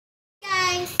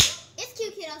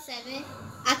807.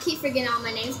 I keep forgetting all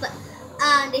my names, but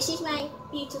this is my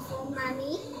beautiful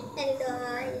mommy.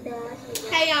 Hello.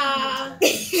 Hey y'all.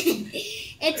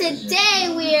 And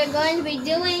today we are going to be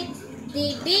doing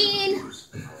the Bean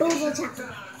Boozled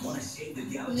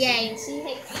Challeng. Yay, she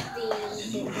hates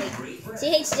beans. She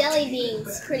hates jelly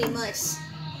beans pretty much.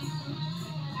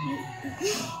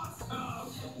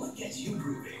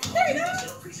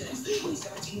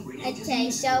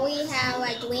 Okay, so we have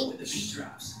like links.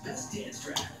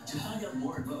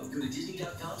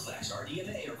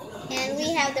 And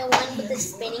we have the one with the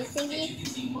spinning thingy.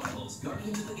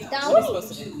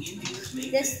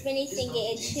 The spinning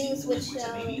thingy, it chooses which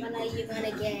one you're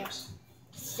gonna get.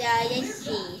 So let's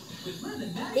see.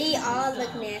 They all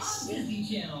look nasty,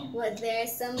 but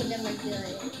some of them are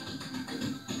good.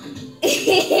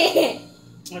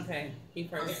 Okay, you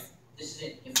first. This is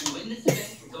it. If we win this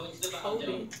event, we're going to the hold it.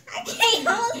 I can't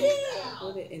hold it.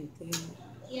 Hold it and then.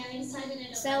 Yeah, I decided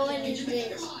it. So what is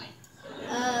this?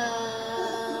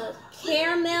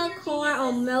 Caramel corn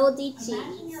on moldy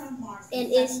cheese,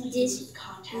 and it's this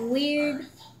weird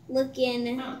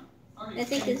looking. I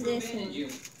think it's this one.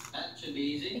 That should be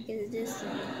easy. I think it's this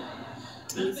one.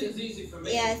 Nothing's easy for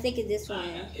me. Yeah, I think it's this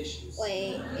one.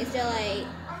 Wait, is there like?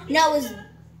 No, it's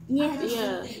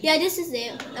yeah. This is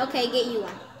it. Okay, get you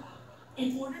one.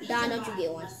 Don, don't you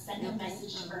get one? Okay.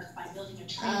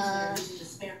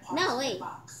 No, wait.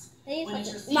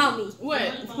 Mommy.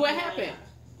 What happened?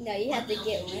 No, you have to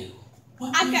get one.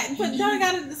 But Don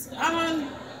gotta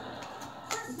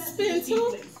spin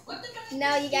too.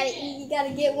 No, you gotta eat. You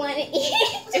gotta get one and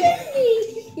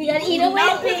eat. You gotta eat it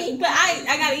with me. But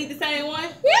I gotta eat the same one.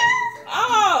 Yeah.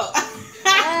 Oh.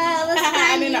 Let's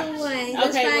find you one.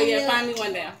 Okay, find me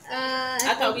one now.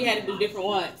 I thought we had to do different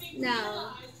ones.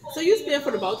 No. So you spin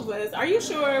for the both of us. Are you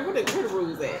sure? Where the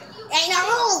rules at? Ain't no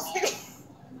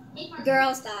rules.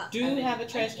 Girl, stop. Do have a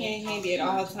trash can handy at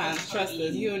all times. Trust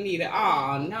us. You don't need it.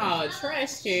 Oh, no.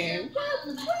 Trash can.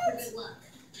 What?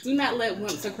 Do not let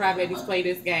wimps or crybabies play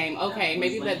this game. Okay,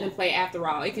 maybe let them play after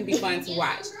all. It can be fun to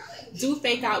watch. Do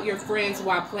fake out your friends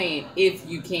while playing if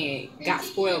you can. Got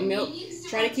spoiled milk?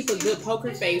 Try to keep a good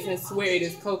poker face and swear it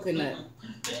is coconut.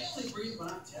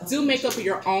 Do make up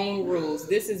your own rules.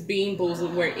 This is Bean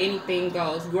Boozled, where anything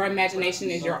goes. Your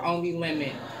imagination is your only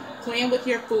limit. Playing with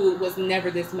your food was never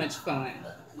this much fun.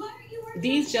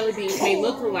 These jelly beans may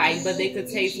look alike, but they could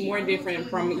taste more different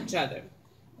from each other.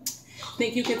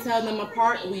 Think you can tell them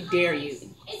apart? We dare you.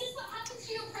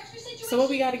 So what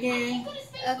we got again?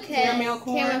 Okay. Caramel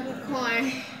corn.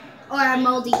 Or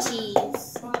moldy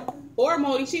cheese. Or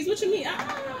moldy cheese. What you mean?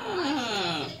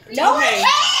 No. Okay.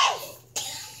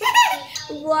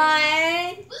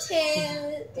 1, 2,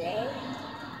 3.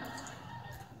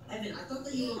 Evan, I thought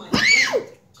that you were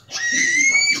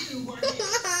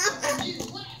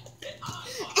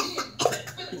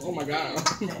Oh my god.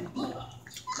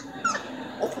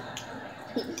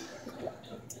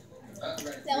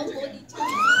 That was moldy cheese.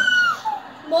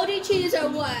 Moldy cheese or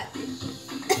what?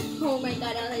 Oh my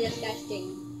god, that was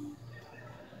disgusting.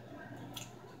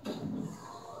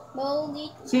 Moldy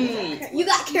cheese. You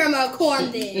got caramel corn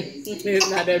then. It's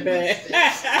not that bad.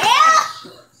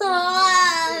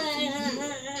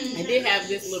 I did have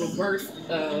this little burst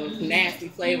of nasty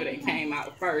flavor that came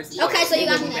out first. Okay, so you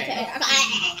got me that.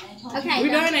 Okay. We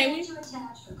done, ain't we?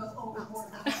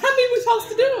 How many we supposed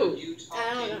to do? I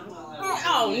don't know.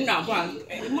 Oh, no, Mom.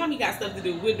 Mommy got stuff to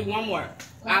do. We'll do one more.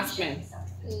 I'll spin.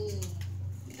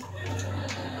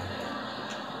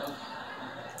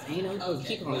 Ain't no supposed to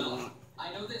keep on going. I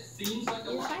know this seems like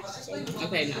a lot.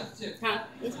 Okay, no. Huh?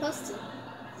 You're supposed to.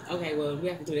 Okay, well, we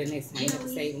have to do that next time. You have to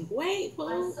save them. Wait, Pooh.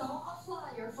 I saw a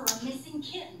flyer for a missing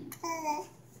kitten.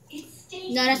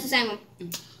 No, that's the same one.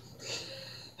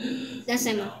 That's the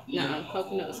same one. No,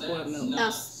 coconut spoiled milk.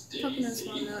 No, coconut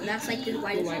spoiled milk. That's like the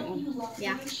white one.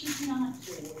 Yeah.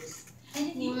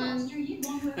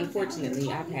 Unfortunately,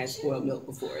 I've had spoiled milk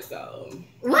before, so.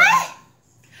 What?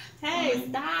 Hey,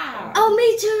 stop. Oh,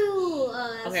 me too.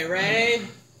 Okay, ready?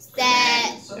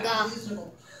 Set, go.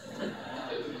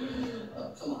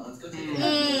 Come on, let's go take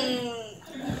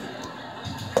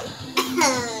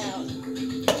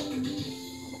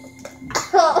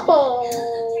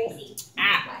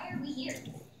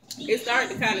It started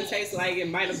to kind of taste like it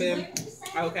might have been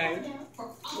okay.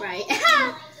 Right.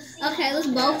 Okay, let's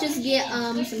both just get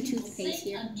some toothpaste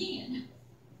here.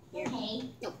 Here.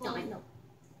 Nope, no.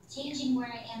 Changing where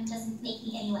I am doesn't make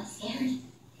me any less scared.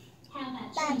 How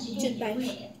about changing where you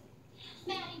live?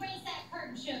 Maddie, raise that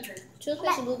curtain, sugar.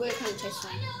 Toothpaste and blueberry kind of taste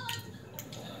fine.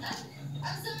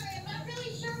 I'm sorry, I'm not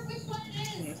really sure which one it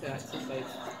is.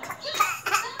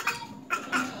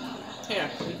 Here,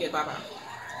 we get Baba.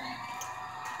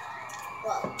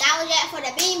 Well, that was it for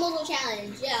the Bean Boozled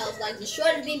Challenge. Yeah, it was like the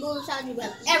shortest Bean Boozled Challenge you've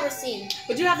ever seen.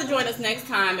 But you have to join us next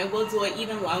time, and we'll do it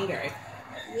even longer.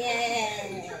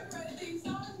 Yeah.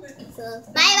 So,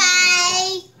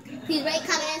 bye-bye. Please rate,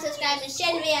 comment, and subscribe, and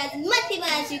share the video as much people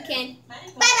as you can.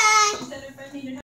 Bye-bye.